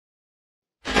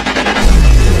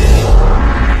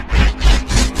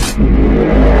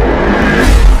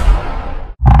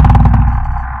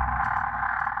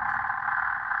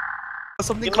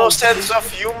Something no sense of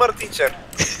humor, teacher.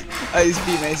 It's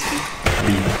B, man. It's B.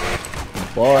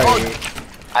 Boy. Oh.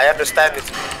 I understand it.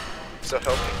 So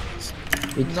help me, please.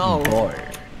 It's No. boy.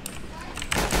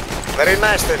 Very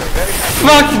nice, Taylor. Very nice.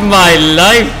 Fuck my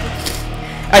life!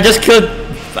 I just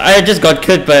got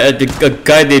killed by a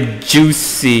guy named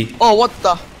Juicy. Oh, what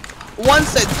the? One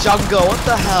said jungle. What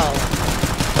the hell?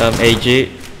 AJ.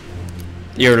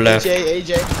 Your left.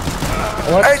 AJ.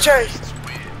 What? AJ!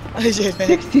 AJ, man.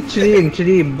 63 and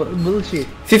 3. Bullshit.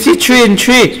 53 and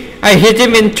 3. I hit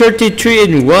him in 33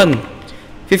 and 1.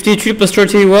 53 plus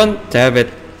 31. Damn it.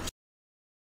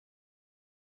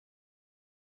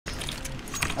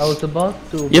 I was about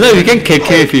to. You know, you can kick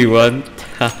him if you want.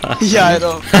 Yeah, I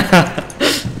know.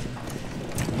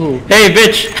 Who? Hey,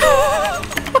 bitch!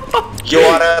 You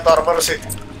are at our mercy.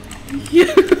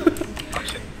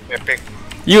 Epic.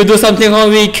 You do something wrong,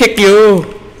 we kick you.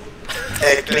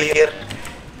 Hey, clear.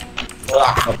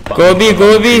 Go B,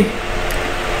 go B.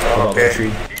 Okay.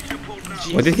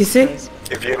 What did he say?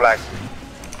 If you like.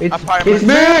 It's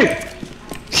me!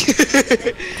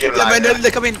 You Yeah, man, like. they're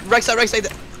coming. Right side, right side.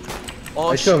 Oh,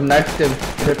 I should have knifed him.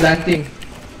 They're planting.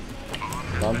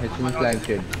 Mom has been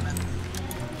planted.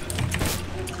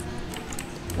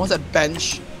 What's that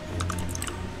bench?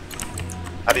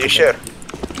 Are you sure?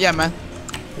 Yeah, man.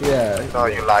 Yeah, No,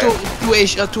 you lie.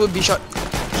 Two B shot.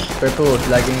 Purple was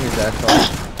lagging his ass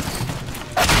off.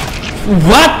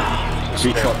 What?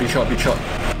 Big shot.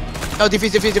 No,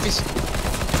 defuse. Defuse.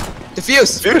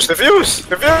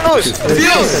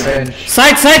 Bench.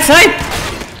 Side!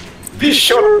 Be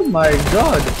sure. Oh my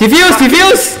god.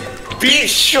 Defuse! Be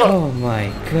sure. Oh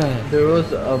my god. There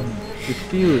was a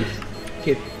diffuse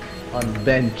kit on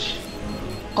bench.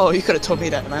 Oh, you could have told me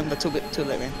that, man, but too late,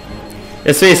 man.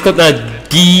 That's why it's called a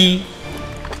D.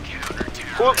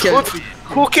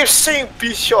 Who keeps saying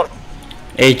be sure?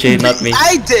 AJ, not me.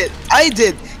 I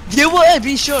did. They were at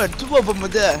B shot. Two of them were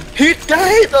there. He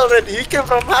died already. He came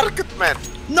from market, man.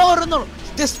 No.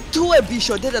 There's two at B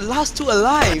shot. They're the last two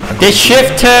alive. They Oh,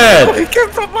 shifted! he came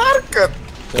from market.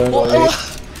 Oh,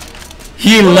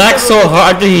 He lagged so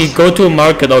hard that he go to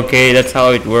market, okay? That's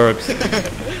how it works.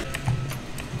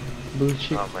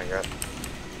 Bullshit. Oh my god.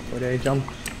 Where did I jump?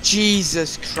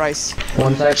 Jesus Christ.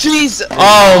 One side. Jesus.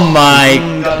 Oh my.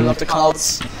 God, off the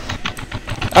clouds.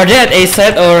 Are they at A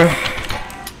side or?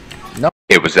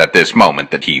 It was at this moment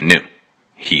that he knew.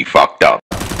 He fucked up.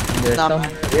 There's Nah, some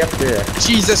man. way up there.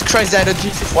 Jesus Christ, Daniel.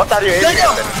 Jesus. What are you aiming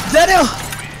Daniel. at?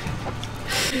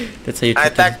 That's how you I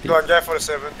take attacked it. one guy for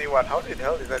 71. How the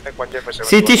hell did I attack one guy for 71?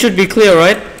 CT should be clear,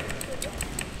 right?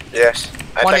 Yes.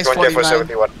 I One attacked is one guy for 49.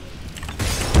 71.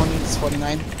 One is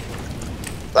 49.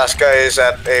 Last guy is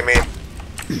at A main.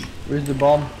 Where's the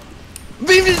bomb?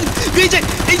 BJ.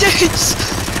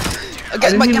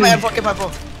 Get my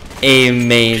info. A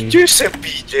main. Did you say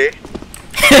PJ?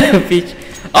 Bitch.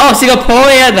 Oh,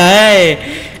 Singaporean! Hey,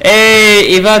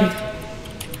 hey, Ivan.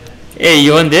 Hey,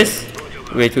 you want this?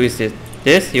 Wait, who is this?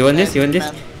 This? You want this? You want this?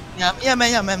 Yeah,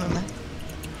 man.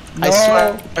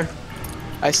 No.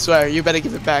 I swear, you better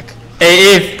give it back.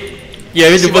 Hey, if you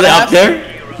have to See put what it I up have? there.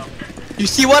 You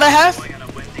see what I have?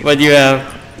 What do you have?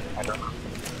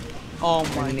 Oh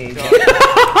my Need. god.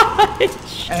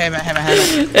 Hey man.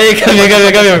 Hey, come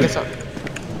here.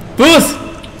 Boost!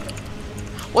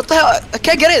 What the hell? I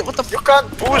can't get it. What the You fuck? can't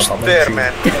boost there,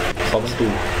 man. Common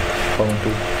 2.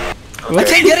 I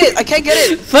can't get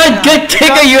it. Fine,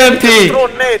 take a UMP!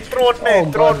 Throw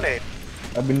nade. God.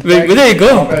 I've been Wait, where did it go?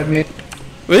 Stop at me.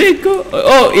 Where did it go?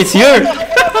 Oh, it's yours!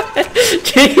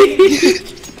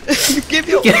 Give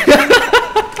you.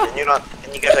 Can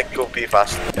you guys like go pee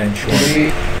fast? Bench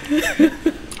 1.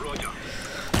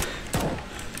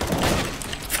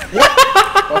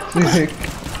 Toxic.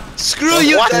 Screw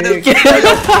you, What? Daniel. This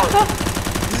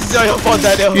is your fault,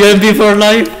 Daniel. UMP for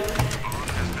life!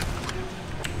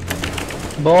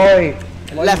 Boy.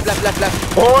 Left.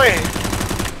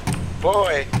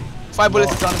 Boy. 5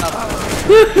 bullets is not enough.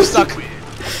 You suck.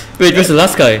 Wait, where's the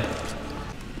last guy?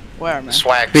 Where, man?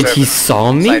 Swag. Wait, he service.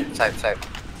 saw me? Side.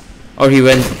 Or he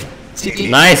went...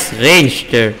 Nice range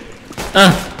there.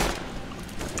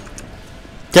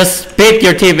 Just bait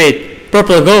your teammate.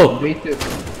 Purple, go! Wait to.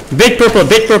 Bait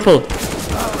purple!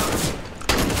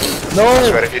 No. I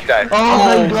swear if you die.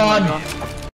 Oh my god.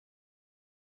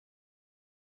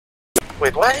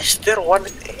 Wait, why is there one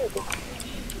angle?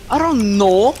 I don't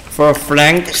know. For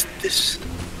flank. Is this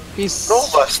He's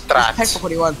Nova Tech strats?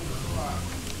 41.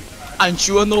 Aren't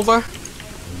you a Nova?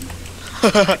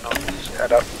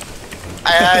 Shut up.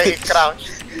 I crouch.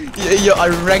 Yeah, you're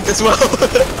unranked as well.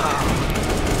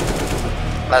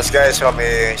 Last guy is from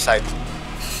A side.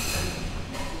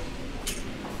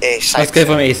 A side. Let's go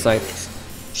from A side.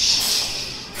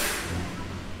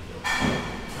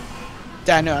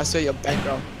 Daniel, I saw your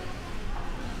background.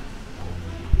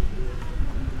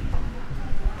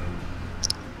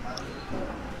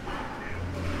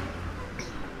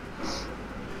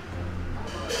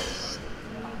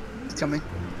 It's coming.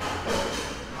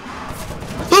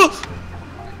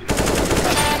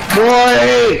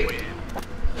 Boy!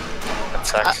 That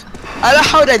sucks. I like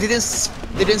how that didn't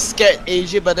scare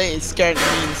AJ, but then it scared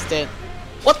me instead.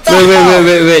 What the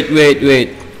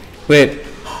Wait.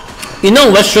 You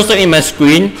know what shows up in my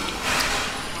screen?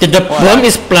 That the bomb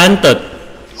is planted.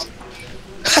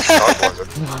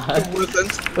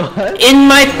 In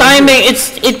my timing, it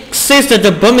says that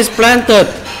the bomb is planted.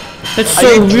 That's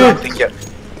so weird.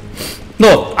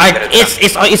 No,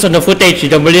 it's on the footage. You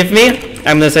don't believe me?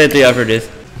 I'm gonna say it to you after this.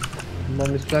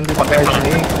 Bomb is planted by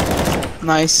me.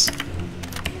 Nice.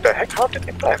 The heck? How did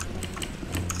it plant?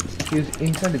 He's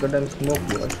inside the goddamn smoke,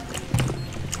 bro.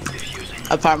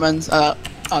 Apartments. Oh,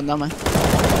 never mind.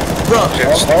 Bro.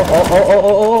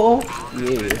 Oh.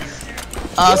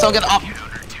 Yes. So get up.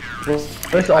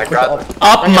 Where's the op?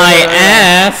 Up my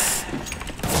ass.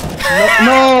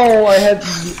 No, I had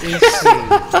the AC.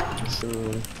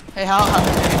 Hey, how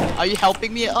are you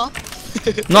helping me at all?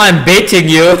 No, I'm baiting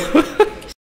you.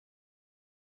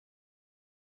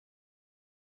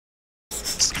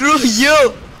 Screw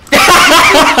you!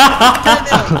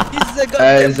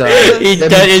 He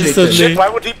died instantly. Shit, why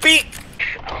would he peek?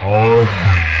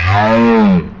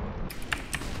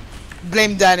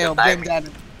 Blame Daniel. Blame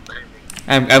Daniel.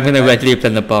 I'm gonna rightly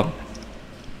plant the bomb.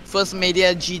 First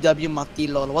media GW Mati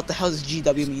lol. What the hell does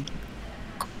GW mean?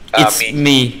 It's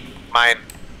me. Mine.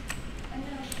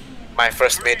 My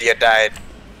first media died.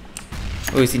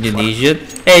 Oh, it's Indonesian.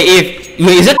 Hey,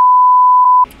 wait, is that?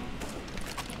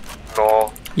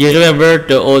 No. You remember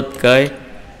the old guy?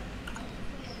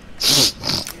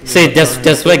 Say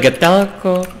that's why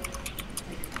Gatalco.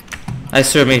 I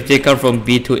swear, if they come from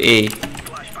B to A.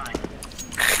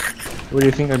 What do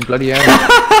you think I'm bloody am?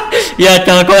 Yeah,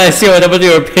 Talco, I see what happened to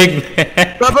your pig,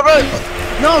 man. Bro.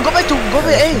 No, go back A.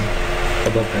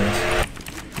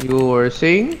 You were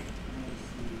saying?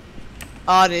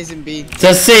 Ah, it is in B.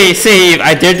 Just say if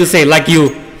I dare to say like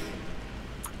you.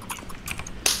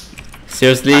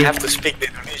 Seriously? I have to speak the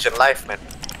Indonesian life, man.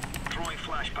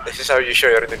 This is how you show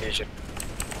you're Indonesian.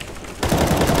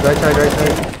 Right side.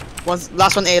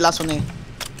 Last one A.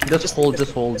 Just hold.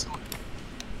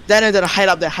 Daniel, hide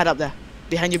up there.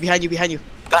 Behind you.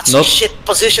 That's Nope. a shit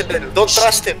position, then. Don't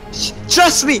trust him.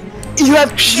 Trust me. You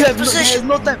have position.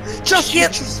 no time. Trust me.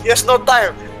 Shit. He has no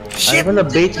time. Shit. I'm gonna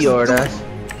bait your ass.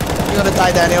 You're gonna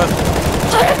die, Daniel.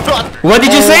 What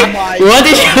did you say? my What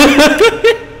did you?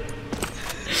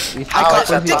 Take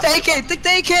the AK. Take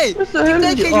the AK,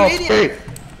 you idiot.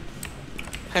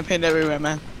 I'm pinned everywhere,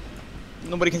 man.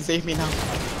 Nobody can save me now.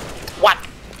 What?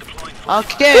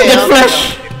 Okay. The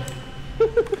flash.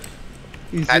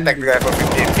 I attacked the guy for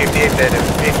 58, then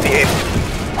 58.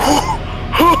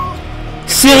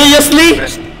 Seriously?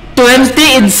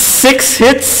 20 in 6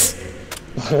 hits?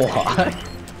 What?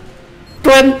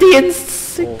 20 in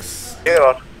 6?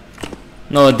 Here.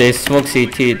 No, they smoke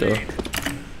CT though.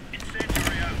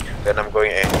 Then I'm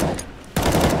going A.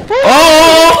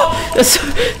 Oh!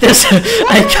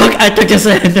 I took just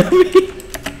an enemy.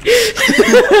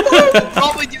 What's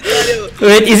wrong with you, Daniel?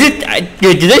 Wait, is it?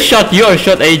 Did I shot you or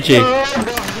shot AJ?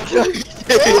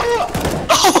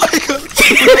 Oh my god!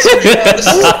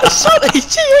 Shot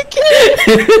AJ again!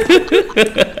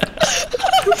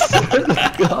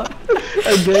 God.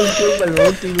 I'm getting killed by my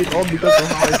own teammate all because of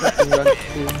how I fucking run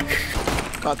through.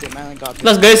 Got it, man. Got it.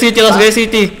 Let's go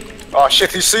CT. Oh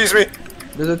shit, he sees me.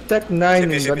 There's a Tech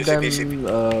 9 City, goddamn city.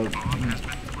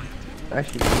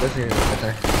 Actually, let's see it.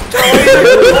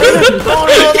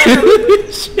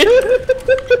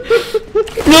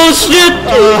 No shit!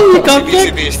 Come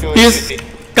back. He's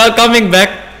coming back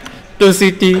to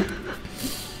CT.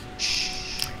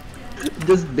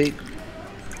 Just bait.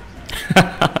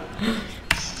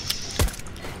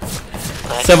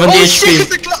 70 Oh HP. shit! It's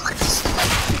the clock.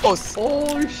 Oh,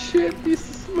 Oh shit, this is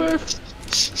Smurf.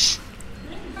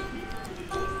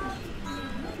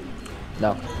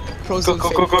 No. frozen. Go.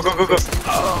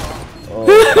 Oh.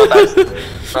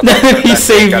 He's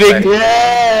saving.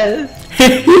 Yes!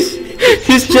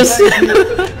 He's just. He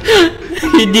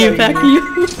devac you.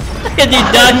 And he He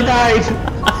died.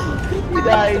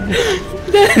 died!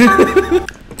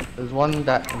 There's one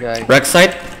that guy. Rack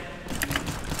side?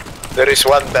 There is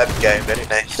one bad guy, very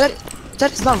nice.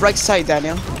 That is not right side,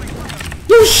 Daniel.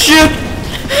 Oh shit!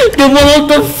 The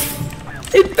Molotov!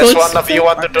 It Does goes one of you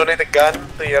want to donate a gun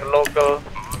to your local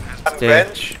gun Yeah.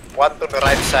 bench? One to the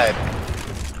right side.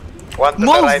 One to the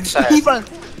right side.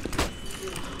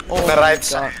 Oh The right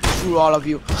side. Through all of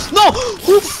you. No!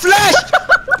 Who flashed?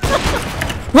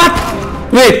 What?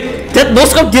 Wait, that no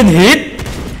scope didn't hit?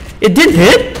 It didn't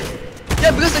hit?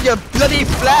 Yeah, because of your bloody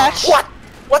flash. What?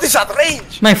 What is that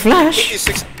range? My flash?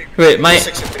 63. Wait, my...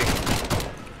 63.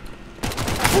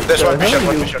 There's one mission,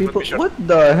 one mission, one mission. What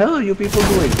the hell are you people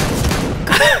doing?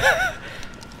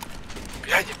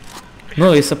 Behind you.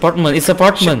 No, it's apartment, it's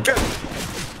apartment.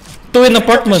 Two in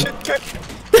apartment.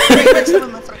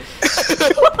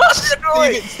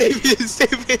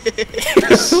 Save it.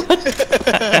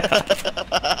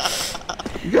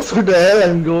 Guess where the hell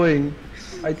I'm going?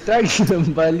 I tagged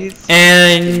them, but at least...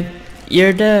 And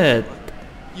you're dead.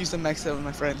 Use the max level,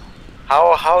 my friend.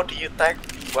 How do you tag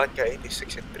one guy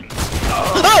 63?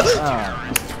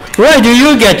 Why do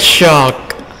you get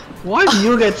shocked? Why do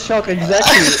you get shocked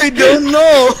exactly? I don't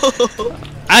know.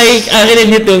 I really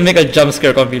need to make a jump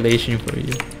scare compilation for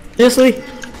you. Seriously?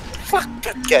 Fuck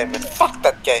that guy, man. Fuck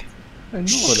that guy. I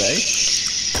know, right?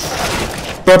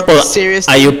 Purple,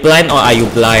 Seriously? are you blind or are you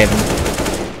blind?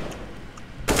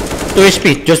 2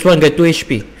 HP, just one guy, 2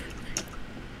 HP.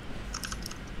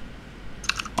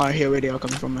 Alright, here where they are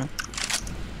coming from, man.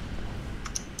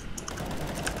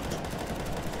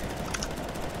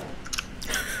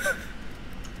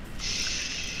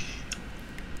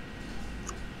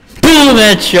 Boom,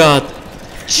 headshot!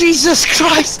 Jesus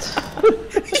Christ!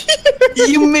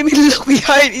 You made me look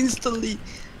behind instantly.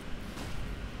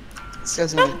 This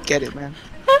guy's gonna get it, man.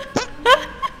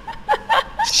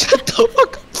 Shut the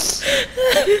fuck up.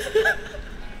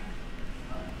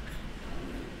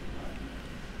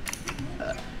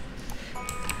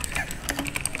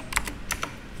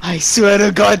 I swear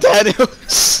to God, Daniel.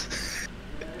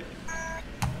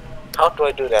 How do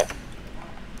I do that?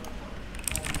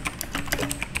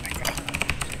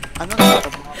 I'm not gonna...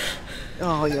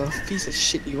 Oh, you're a piece of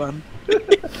shit, you one.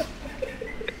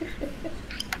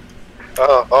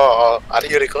 Oh, are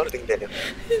you recording, Daniel?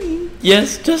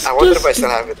 Yes, just... I wonder if I still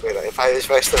have it. Wait, if I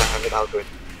still have it, I'll do it.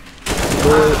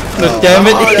 No, damn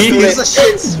it, Oh, piece of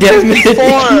shit. damn it.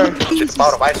 It's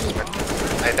power of ice, man.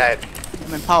 I died.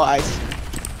 I'm in power ice.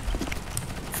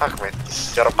 Fuck, man.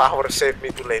 Your power saved me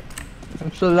too late.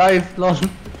 I'm still alive, lol.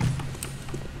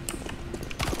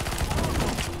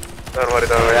 Don't worry.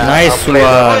 Nice I'll play one.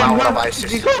 the power of ice.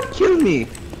 You can't kill me.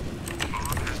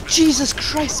 Jesus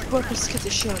Christ, purpose, get the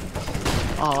shot.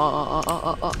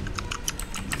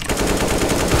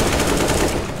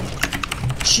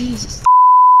 Jesus.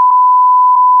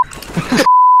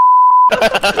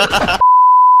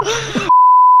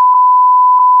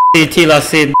 Tila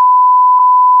Sid.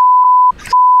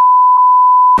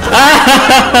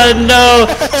 Ah, no!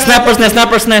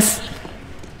 Snapper's nest.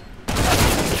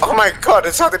 Oh my god,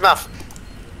 it's not enough.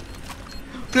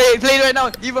 Play it right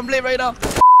now. Even play it right now.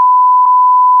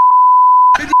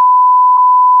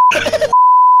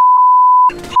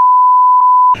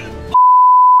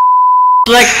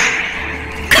 Like...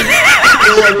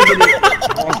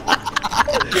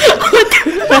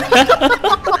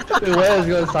 Wait, what is it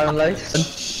gonna sound like?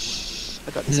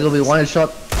 This is gonna be one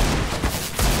shot.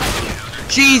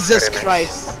 Jesus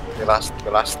Christ. We lost.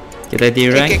 You ready,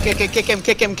 right? Kick him.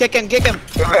 Wait.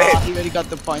 Oh, he already got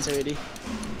the points already.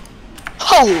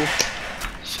 Oh!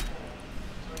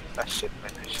 Ah shit,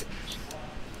 man.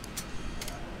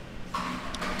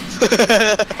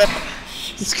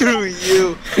 Screw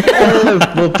you.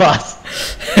 We'll pass.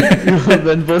 You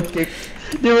then both kicked.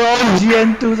 They were all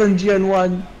GN2s and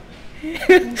GN1.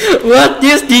 What?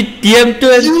 Yes, the DM2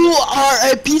 and... You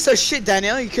are a piece of shit,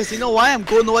 Daniel, because you know why? I'm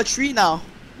going Nova 3 now.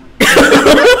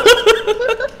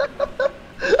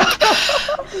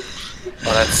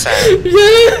 Oh, that's sad.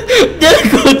 Yeah,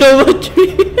 go Nova 3.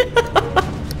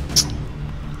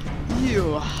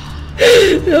 You.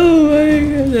 Oh my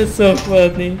god, that's so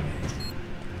funny.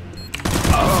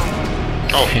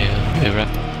 Oh, yeah,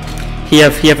 right. He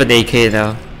have an AK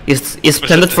now. It's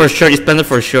planted for short. It's planted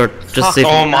for short. Just save.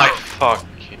 Oh my fuck.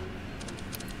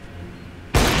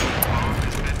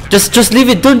 Just leave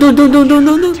it. Don't.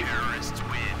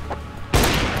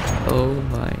 Oh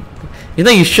my. You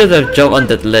know you should have jumped on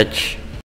that ledge.